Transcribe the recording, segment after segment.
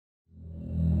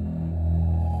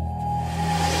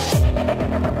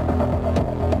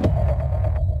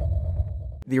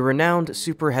The renowned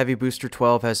Super Heavy Booster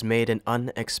 12 has made an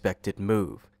unexpected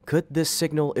move. Could this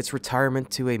signal its retirement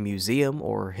to a museum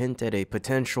or hint at a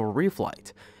potential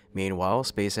reflight? Meanwhile,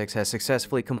 SpaceX has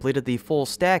successfully completed the full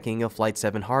stacking of Flight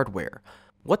 7 hardware.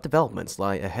 What developments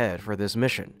lie ahead for this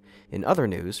mission? In other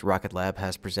news, Rocket Lab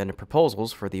has presented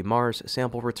proposals for the Mars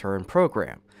Sample Return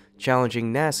program,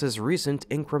 challenging NASA's recent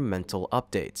incremental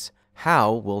updates.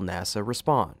 How will NASA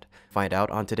respond? Find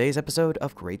out on today's episode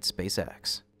of Great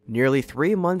SpaceX. Nearly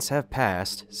 3 months have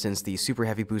passed since the Super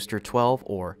Heavy Booster 12,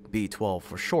 or B-12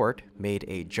 for short, made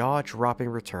a jaw-dropping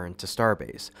return to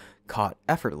Starbase, caught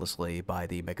effortlessly by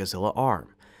the Megazilla arm.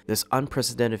 This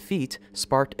unprecedented feat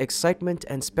sparked excitement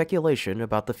and speculation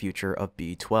about the future of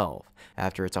B-12.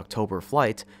 After its October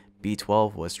flight,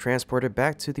 B-12 was transported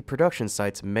back to the production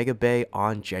site's Mega Bay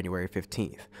on January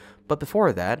 15th. But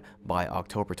before that, by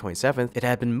October 27th, it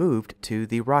had been moved to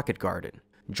the Rocket Garden,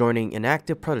 joining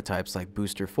inactive prototypes like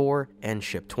Booster 4 and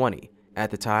Ship 20.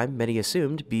 At the time, many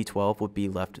assumed B-12 would be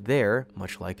left there,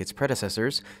 much like its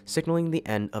predecessors, signaling the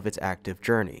end of its active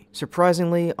journey.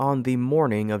 Surprisingly, on the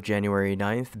morning of January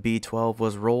 9th, B-12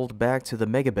 was rolled back to the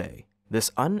Mega Bay.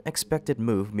 This unexpected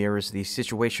move mirrors the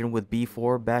situation with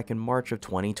B-4 back in March of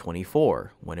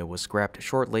 2024, when it was scrapped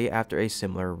shortly after a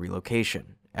similar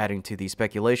relocation. Adding to the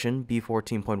speculation,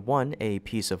 B-14.1, a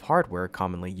piece of hardware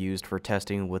commonly used for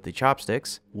testing with the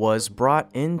chopsticks, was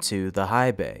brought into the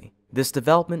high bay. This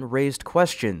development raised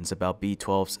questions about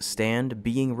B-12's stand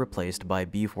being replaced by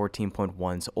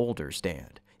B-14.1's older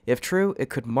stand. If true, it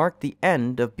could mark the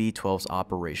end of B-12's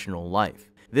operational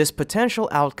life. This potential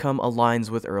outcome aligns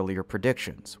with earlier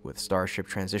predictions. With Starship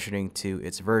transitioning to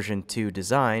its version 2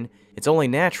 design, it's only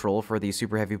natural for the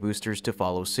Super Heavy boosters to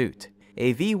follow suit.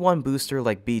 A V-1 booster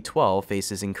like B-12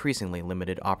 faces increasingly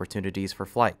limited opportunities for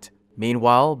flight.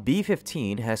 Meanwhile,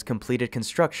 B-15 has completed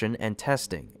construction and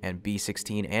testing, and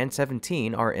B-16 and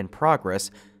 17 are in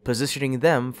progress, positioning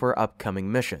them for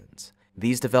upcoming missions.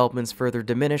 These developments further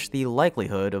diminish the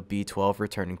likelihood of B-12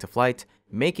 returning to flight,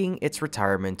 making its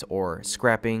retirement or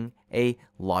scrapping a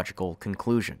logical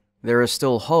conclusion. There is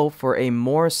still hope for a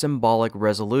more symbolic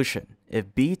resolution.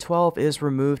 If B-12 is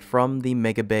removed from the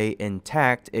Mega Bay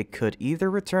intact, it could either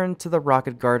return to the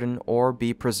Rocket Garden or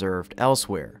be preserved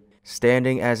elsewhere,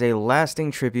 standing as a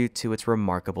lasting tribute to its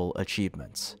remarkable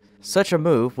achievements. Such a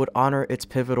move would honor its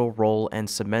pivotal role and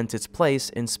cement its place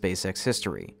in SpaceX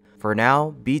history. For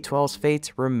now, B-12's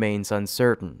fate remains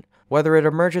uncertain. Whether it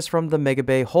emerges from the Mega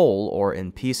Bay whole or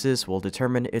in pieces will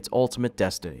determine its ultimate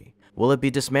destiny. Will it be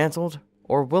dismantled,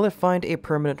 or will it find a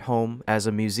permanent home as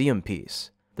a museum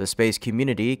piece? The space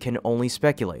community can only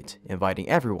speculate, inviting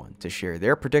everyone to share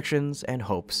their predictions and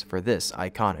hopes for this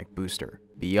iconic booster.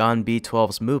 Beyond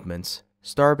B-12's movements,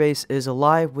 Starbase is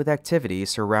alive with activity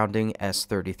surrounding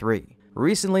S-33.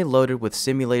 Recently loaded with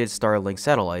simulated Starlink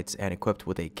satellites and equipped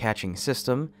with a catching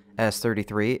system,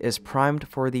 S-33 is primed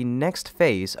for the next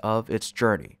phase of its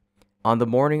journey. On the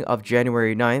morning of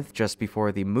January 9th, just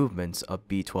before the movements of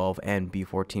B-12 and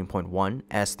B-14.1,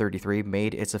 S-33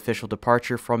 made its official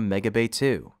departure from Mega Bay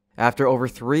 2. After over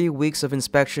 3 weeks of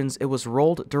inspections, it was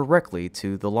rolled directly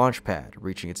to the launch pad,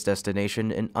 reaching its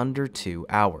destination in under 2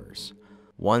 hours.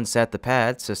 Once at the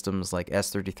pad, systems like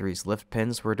S-33's lift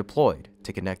pins were deployed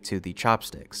to connect to the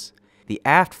chopsticks. The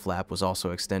aft flap was also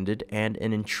extended, and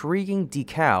an intriguing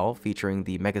decal featuring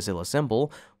the Megazilla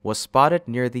symbol was spotted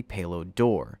near the payload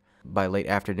door. By late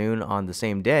afternoon on the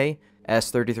same day,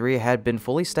 S-33 had been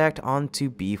fully stacked onto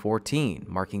B-14,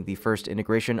 marking the first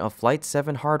integration of Flight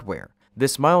 7 hardware.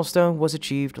 This milestone was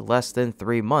achieved less than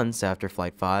 3 months after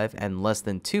Flight 5 and less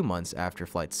than 2 months after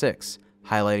Flight 6,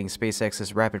 highlighting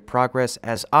SpaceX's rapid progress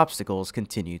as obstacles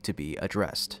continue to be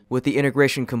addressed. With the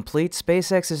integration complete,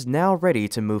 SpaceX is now ready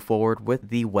to move forward with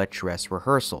the wet dress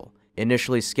rehearsal.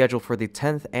 Initially scheduled for the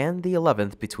 10th and the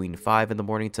 11th between 5 in the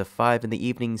morning to 5 in the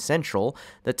evening Central,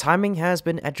 the timing has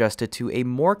been adjusted to a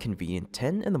more convenient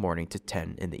 10 in the morning to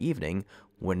 10 in the evening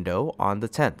window on the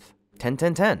 10th.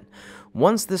 10-10-10.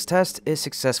 Once this test is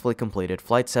successfully completed,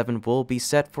 Flight 7 will be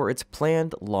set for its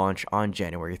planned launch on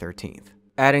January 13th.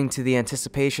 Adding to the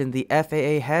anticipation, the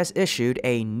FAA has issued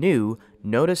a new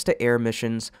Notice to Air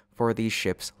missions for the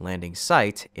ship's landing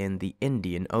site in the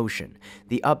Indian Ocean.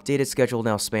 The updated schedule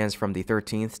now spans from the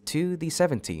 13th to the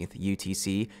 17th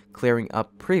UTC, clearing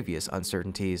up previous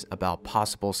uncertainties about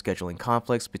possible scheduling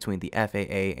conflicts between the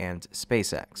FAA and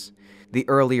SpaceX. The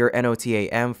earlier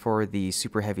NOTAM for the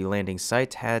Super Heavy landing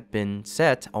site had been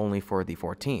set only for the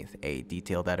 14th, a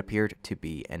detail that appeared to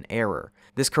be an error.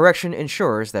 This correction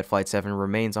ensures that Flight 7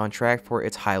 remains on track for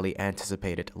its highly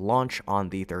anticipated launch on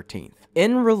the 13th.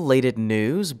 In related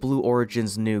news, Blue Blue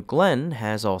Origin's New Glenn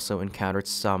has also encountered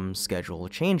some schedule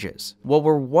changes. What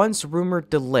were once rumored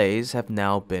delays have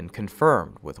now been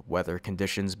confirmed, with weather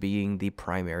conditions being the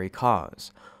primary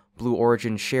cause. Blue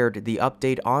Origin shared the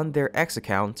update on their X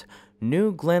account.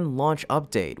 New Glenn launch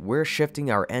update. We're shifting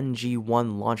our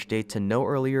NG-1 launch date to no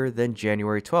earlier than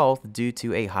January 12th due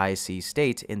to a high sea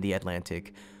state in the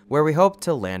Atlantic, where we hope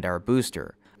to land our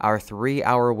booster. Our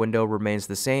 3-hour window remains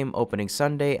the same, opening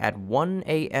Sunday at 1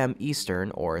 a.m.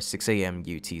 Eastern or 6 a.m.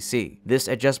 UTC. This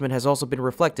adjustment has also been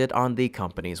reflected on the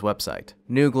company's website.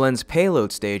 New Glenn's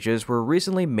payload stages were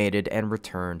recently mated and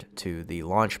returned to the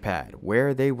launch pad,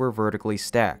 where they were vertically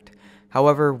stacked.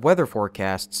 However, weather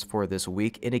forecasts for this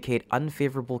week indicate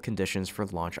unfavorable conditions for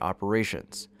launch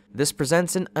operations. This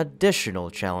presents an additional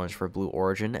challenge for Blue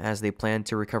Origin as they plan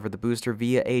to recover the booster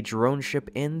via a drone ship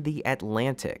in the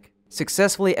Atlantic.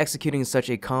 Successfully executing such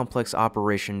a complex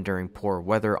operation during poor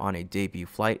weather on a debut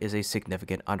flight is a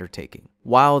significant undertaking.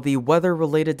 While the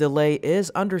weather-related delay is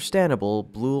understandable,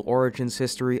 Blue Origin's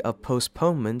history of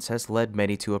postponements has led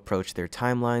many to approach their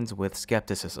timelines with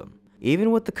skepticism. Even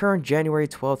with the current January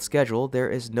 12th schedule, there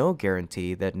is no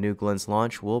guarantee that New Glenn's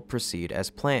launch will proceed as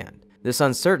planned. This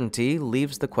uncertainty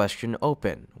leaves the question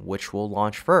open: which will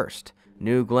launch first,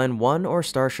 New Glenn 1 or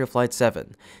Starship Flight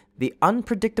 7? The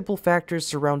unpredictable factors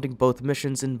surrounding both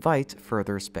missions invite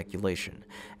further speculation.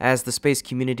 As the space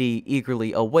community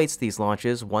eagerly awaits these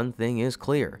launches, one thing is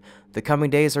clear: the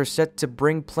coming days are set to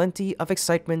bring plenty of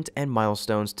excitement and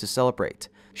milestones to celebrate.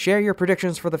 Share your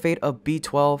predictions for the fate of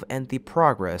B-12 and the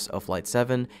progress of Flight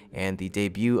 7 and the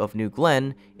debut of New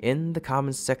Glenn in the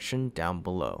comments section down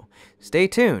below. Stay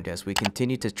tuned as we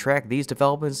continue to track these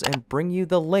developments and bring you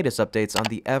the latest updates on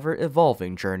the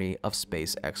ever-evolving journey of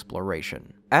space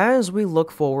exploration. As we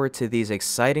look forward to these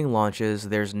exciting launches,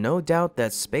 there's no doubt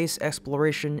that space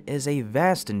exploration is a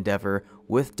vast endeavor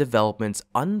with developments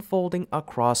unfolding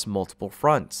across multiple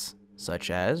fronts,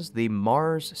 such as the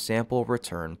Mars Sample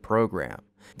Return Program.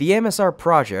 The MSR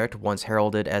project, once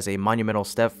heralded as a monumental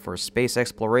step for space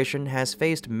exploration, has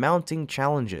faced mounting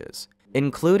challenges,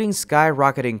 including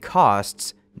skyrocketing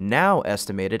costs, now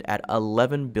estimated at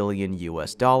 $11 billion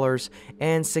US,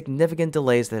 and significant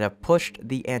delays that have pushed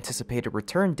the anticipated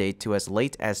return date to as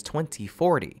late as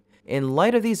 2040. In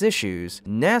light of these issues,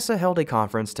 NASA held a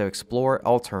conference to explore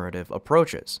alternative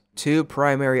approaches. Two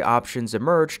primary options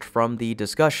emerged from the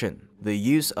discussion: the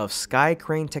use of sky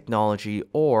crane technology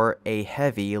or a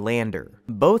heavy lander.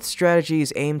 Both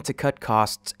strategies aim to cut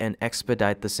costs and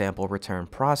expedite the sample return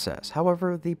process.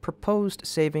 However, the proposed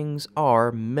savings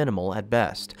are minimal at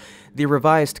best. The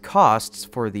revised costs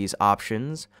for these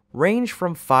options range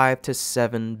from $5 to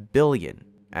 $7 billion.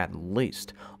 At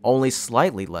least, only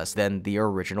slightly less than the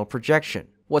original projection.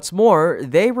 What's more,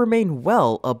 they remain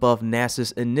well above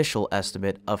NASA's initial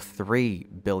estimate of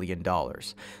 $3 billion.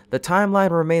 The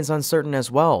timeline remains uncertain as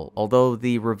well. Although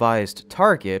the revised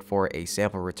target for a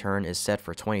sample return is set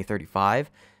for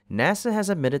 2035, NASA has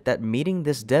admitted that meeting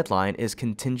this deadline is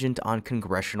contingent on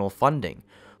congressional funding,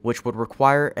 which would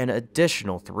require an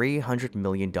additional $300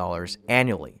 million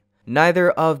annually.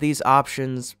 Neither of these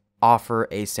options offer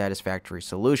a satisfactory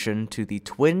solution to the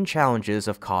twin challenges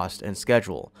of cost and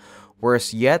schedule.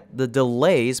 Worse yet, the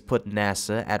delays put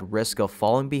NASA at risk of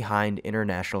falling behind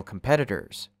international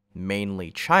competitors,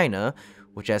 mainly China,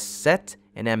 which has set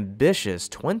an ambitious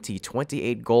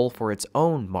 2028 goal for its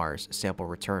own Mars sample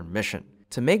return mission.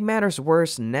 To make matters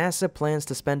worse, NASA plans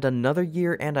to spend another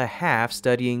year and a half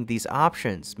studying these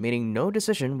options, meaning no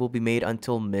decision will be made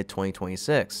until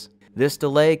mid-2026. This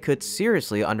delay could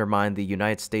seriously undermine the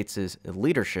United States'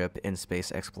 leadership in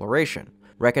space exploration.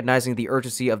 Recognizing the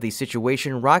urgency of the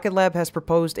situation, Rocket Lab has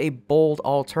proposed a bold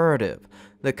alternative.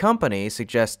 The company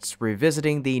suggests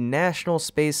revisiting the National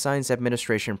Space Science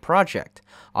Administration project,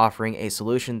 offering a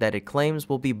solution that it claims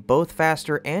will be both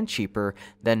faster and cheaper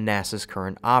than NASA's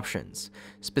current options.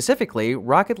 Specifically,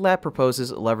 Rocket Lab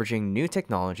proposes leveraging new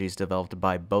technologies developed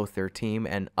by both their team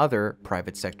and other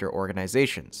private sector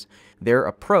organizations. Their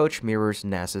approach mirrors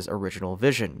NASA's original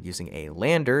vision, using a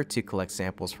lander to collect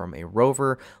samples from a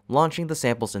rover, launching the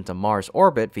samples into Mars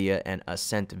orbit via an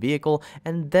ascent vehicle,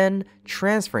 and then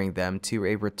transferring them to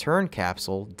a return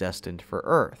capsule destined for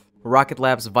Earth. Rocket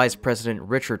Lab's Vice President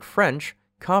Richard French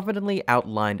confidently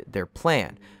outlined their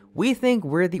plan. "We think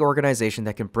we're the organization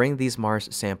that can bring these Mars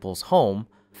samples home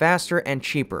faster and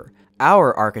cheaper.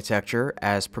 Our architecture,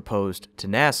 as proposed to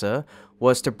NASA,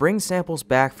 was to bring samples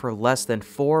back for less than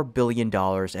 $4 billion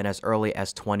and as early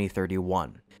as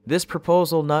 2031. This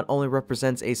proposal not only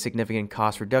represents a significant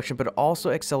cost reduction, but also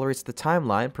accelerates the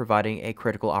timeline, providing a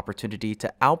critical opportunity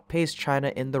to outpace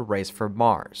China in the race for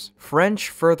Mars. French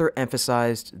further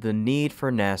emphasized the need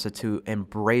for NASA to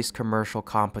embrace commercial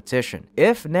competition.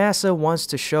 If NASA wants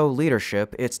to show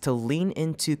leadership, it's to lean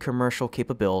into commercial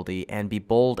capability and be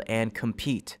bold and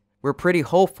compete. We're pretty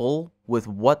hopeful with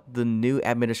what the new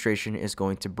administration is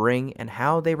going to bring and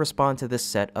how they respond to this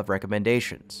set of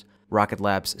recommendations. Rocket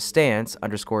Lab's stance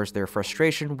underscores their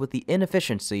frustration with the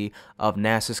inefficiency of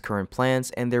NASA's current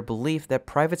plans and their belief that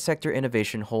private sector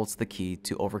innovation holds the key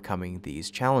to overcoming these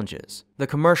challenges. The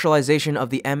commercialization of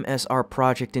the MSR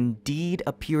project indeed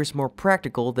appears more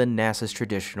practical than NASA's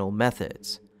traditional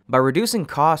methods. By reducing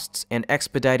costs and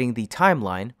expediting the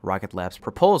timeline, Rocket Lab's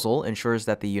proposal ensures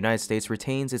that the United States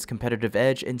retains its competitive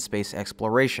edge in space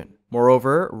exploration.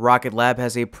 Moreover, Rocket Lab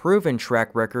has a proven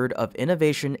track record of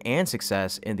innovation and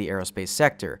success in the aerospace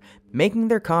sector, making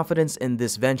their confidence in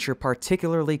this venture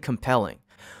particularly compelling.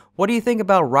 What do you think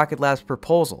about Rocket Lab's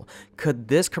proposal? Could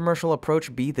this commercial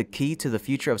approach be the key to the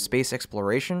future of space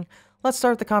exploration? Let's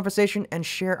start the conversation and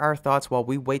share our thoughts while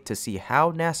we wait to see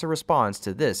how NASA responds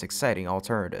to this exciting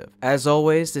alternative. As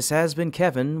always, this has been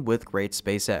Kevin with Great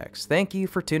SpaceX. Thank you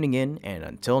for tuning in, and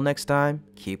until next time,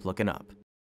 keep looking up.